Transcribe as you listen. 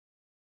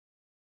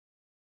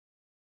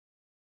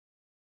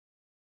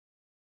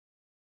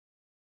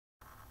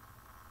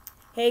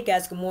Hey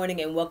guys, good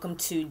morning and welcome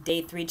to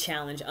day 3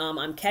 challenge.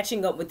 I'm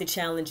catching up with the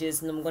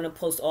challenges and I'm going to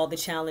post all the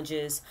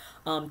challenges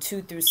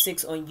 2 through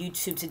 6 on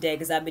YouTube today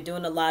because I've been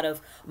doing a lot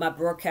of my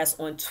broadcasts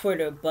on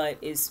Twitter, but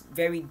it's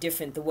very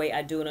different the way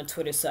I do it on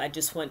Twitter. So I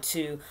just want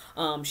to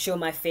show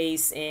my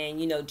face and,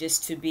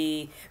 just to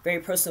be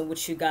very personal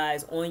with you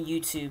guys on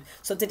YouTube.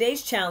 So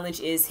today's challenge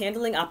is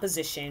handling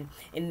opposition,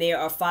 and there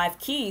are 5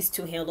 keys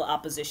to handle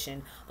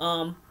opposition.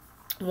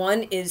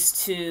 One is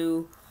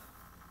to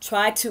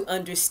try to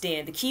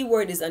understand. The key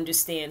word is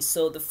understand.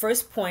 So the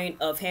first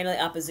point of handling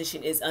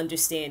opposition is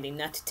understanding,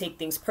 not to take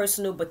things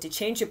personal, but to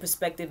change your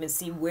perspective and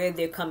see where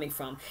they're coming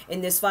from.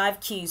 And there's 5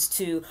 keys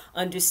to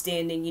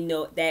understanding,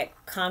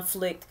 that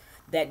conflict,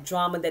 that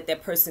drama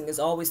that person is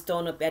always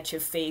throwing up at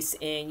your face,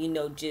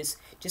 and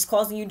just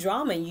causing you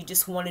drama, and you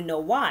just want to know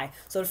why.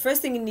 So the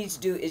first thing you need to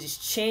do is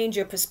just change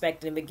your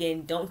perspective.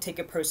 Again, don't take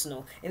it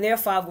personal, and there are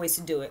 5 ways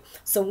to do it.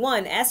 So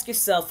one, ask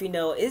yourself,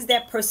 is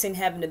that person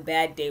having a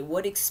bad day?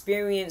 What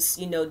experience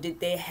did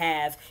they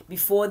have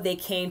before they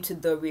came to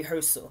the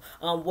rehearsal?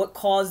 What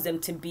caused them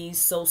to be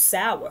so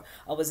sour?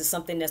 Was it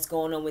something that's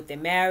going on with their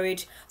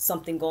marriage,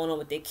 something going on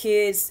with their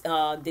kids?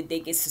 Did they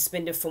get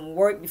suspended from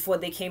work before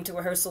they came to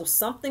rehearsal?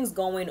 Something's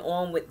going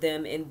on with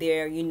them, and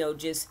they're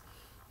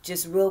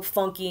just real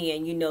funky,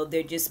 and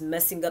they're just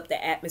messing up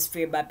the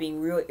atmosphere by being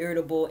real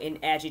irritable and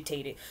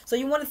agitated. So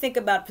you want to think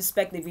about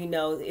perspective,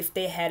 if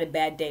they had a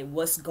bad day,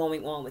 what's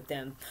going on with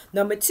them.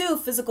 Number 2,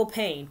 physical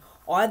pain.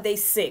 Are they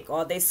sick?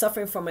 Are they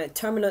suffering from a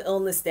terminal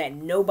illness that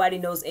nobody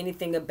knows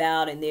anything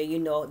about, and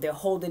they're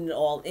holding it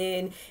all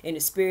in a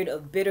spirit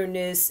of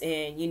bitterness,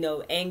 and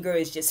anger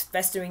is just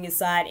festering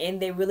inside,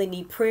 and they really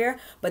need prayer,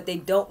 but they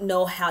don't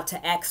know how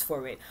to ask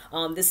for it.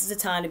 This is a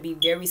time to be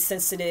very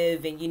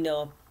sensitive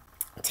and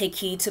take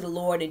heed to the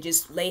Lord and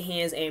just lay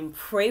hands and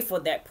pray for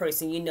that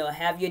person.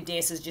 Have your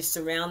dancers just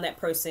surround that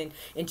person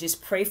and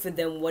just pray for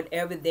them,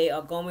 whatever they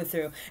are going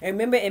through. And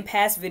remember, in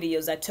past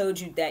videos I told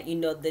you that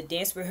the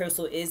dance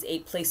rehearsal is a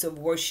place of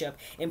worship,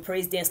 and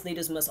praise dance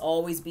leaders must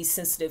always be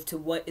sensitive to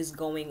what is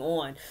going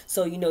on.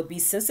 So be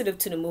sensitive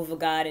to the move of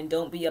God, and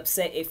don't be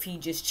upset if he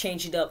just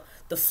changed up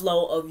the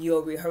flow of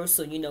your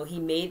rehearsal. He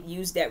may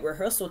use that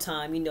rehearsal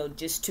time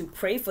just to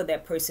pray for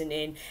that person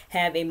and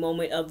have a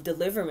moment of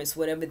deliverance,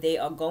 whatever they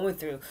are going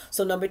through.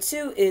 So number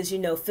 2 is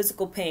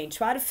physical pain.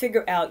 Try to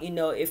figure out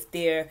if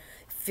they're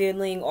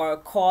feeling or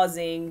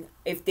causing,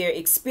 if they're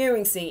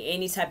experiencing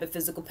any type of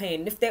physical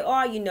pain. And if they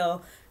are,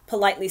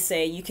 politely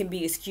say, you can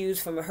be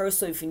excused from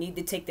rehearsal if you need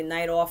to take the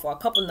night off or a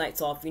couple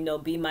nights off,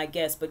 be my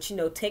guest, but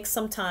take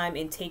some time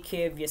and take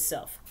care of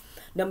yourself.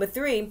 Number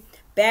 3,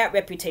 bad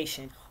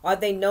reputation. Are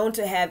they known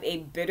to have a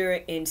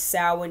bitter and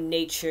sour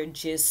nature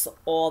just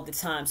all the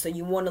time? So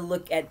you want to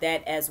look at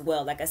that as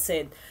well. Like I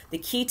said, the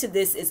key to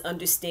this is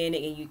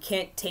understanding, and you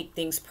can't take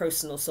things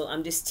personal. So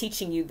I'm just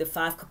teaching you the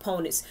 5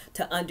 components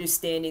to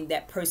understanding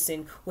that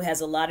person who has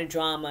a lot of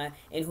drama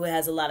and who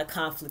has a lot of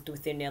conflict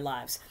within their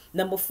lives.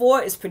 Number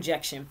 4 is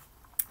projection.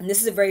 And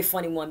this is a very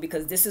funny one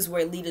because this is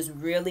where leaders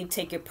really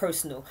take it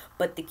personal.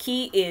 But the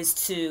key is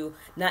to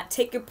not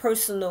take it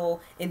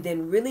personal and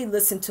then really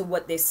listen to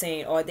what they're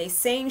saying. Are they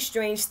saying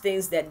strange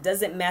things that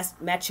doesn't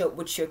match up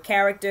with your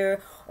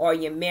character or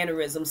your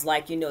mannerisms?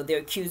 Like, they're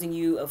accusing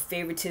you of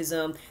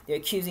favoritism. They're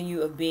accusing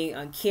you of being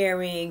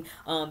uncaring,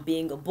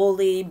 being a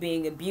bully,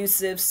 being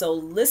abusive. So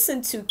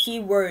listen to key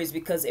words,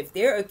 because if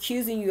they're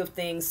accusing you of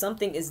things,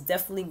 something is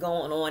definitely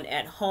going on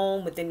at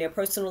home, within their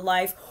personal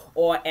life,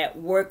 or at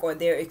work, or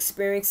they're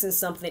experiencing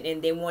something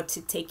and they want to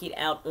take it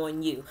out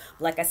on you.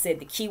 Like I said,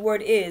 the key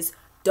word is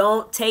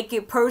don't take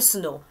it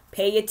personal.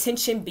 Pay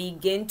attention,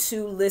 begin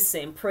to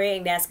listen, pray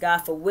and ask God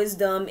for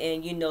wisdom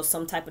and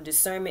some type of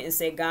discernment, and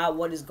say, God,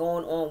 what is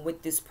going on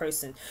with this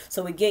person?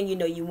 So again,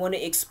 you want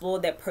to explore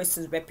that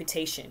person's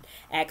reputation,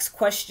 ask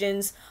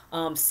questions,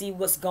 see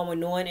what's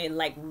going on, and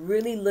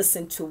really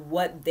listen to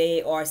what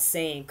they are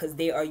saying, because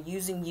they are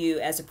using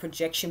you as a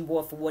projection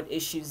board for what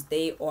issues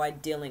they are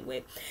dealing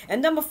with.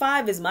 And number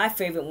 5 is my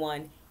favorite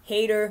one: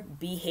 hater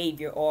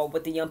behavior, or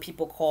what the young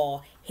people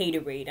call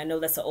haterade. I know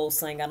that's an old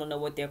slang. I don't know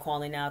what they're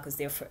calling now because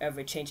they're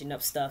forever changing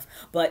up stuff.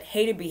 But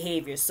hater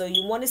behavior. So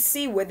you want to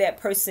see where that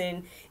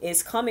person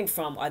is coming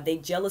from. Are they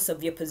jealous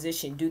of your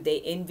position? Do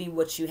they envy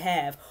what you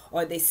have?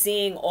 Are they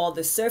seeing all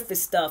the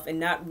surface stuff and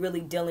not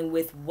really dealing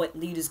with what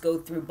leaders go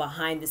through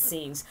behind the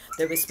scenes,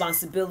 the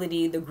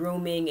responsibility, the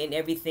grooming, and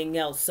everything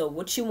else? So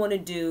what you want to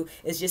do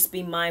is just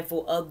be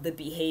mindful of the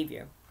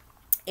behavior.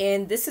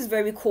 And this is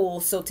very cool.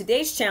 So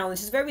today's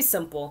challenge is very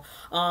simple.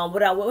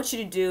 What I want you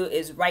to do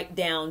is write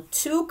down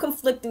 2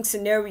 conflicting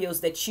scenarios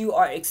that you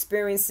are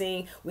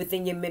experiencing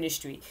within your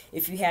ministry.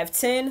 If you have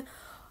 10,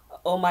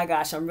 oh my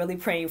gosh, I'm really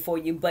praying for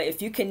you. But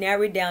if you can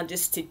narrow it down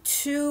just to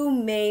 2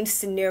 main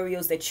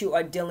scenarios that you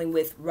are dealing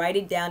with, write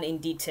it down in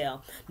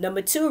detail.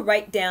 Number 2,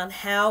 write down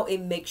how it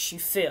makes you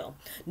feel.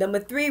 Number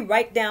 3,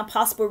 write down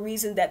possible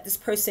reasons that this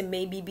person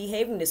may be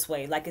behaving this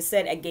way. Like I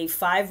said, I gave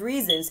 5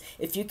 reasons.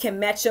 If you can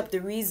match up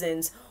the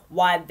reasons,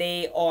 why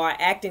they are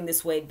acting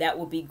this way, that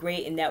would be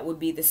great, and that would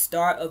be the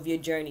start of your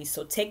journey.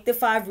 So take the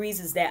 5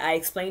 reasons that I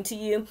explained to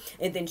you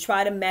and then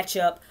try to match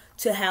up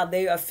to how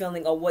they are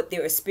feeling or what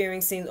they're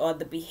experiencing or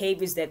the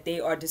behaviors that they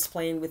are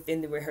displaying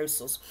within the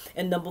rehearsals.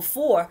 And number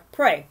 4,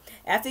 pray.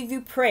 After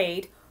you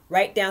prayed,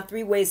 write down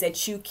 3 ways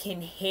that you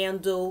can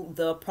handle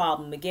the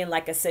problem. Again,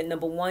 like I said,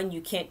 number 1, you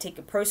can't take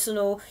it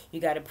personal. You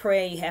got to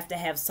pray. You have to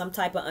have some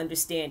type of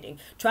understanding.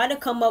 Try to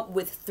come up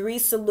with 3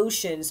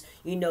 solutions,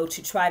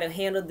 to try to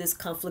handle this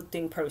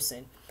conflicting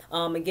person.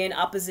 Again,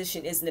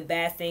 opposition isn't a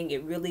bad thing.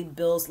 It really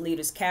builds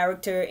leaders'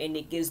 character and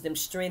it gives them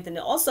strength, and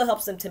it also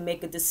helps them to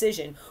make a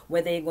decision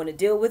whether they're going to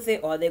deal with it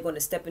or they're going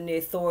to step in their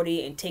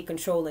authority and take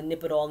control and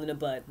nip it all in the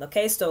bud.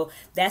 Okay, so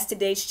that's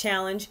today's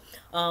challenge.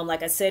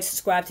 Like I said,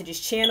 subscribe to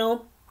this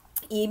channel.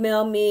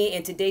 Email me,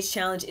 and today's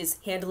challenge is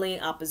handling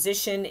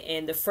opposition,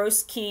 and the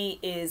first key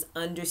is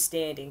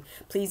understanding.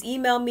 Please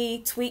email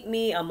me, tweet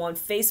me. I'm on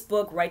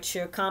Facebook. Write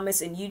your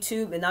comments in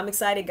YouTube, and I'm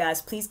excited,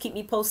 guys. Please keep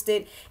me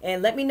posted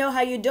and let me know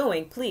how you're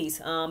doing,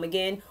 please.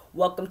 Again,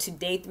 welcome to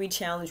day 3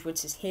 challenge,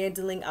 which is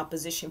handling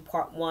opposition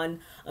part 1,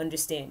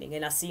 understanding,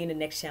 and I'll see you in the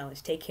next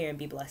challenge. Take care and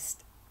be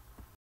blessed.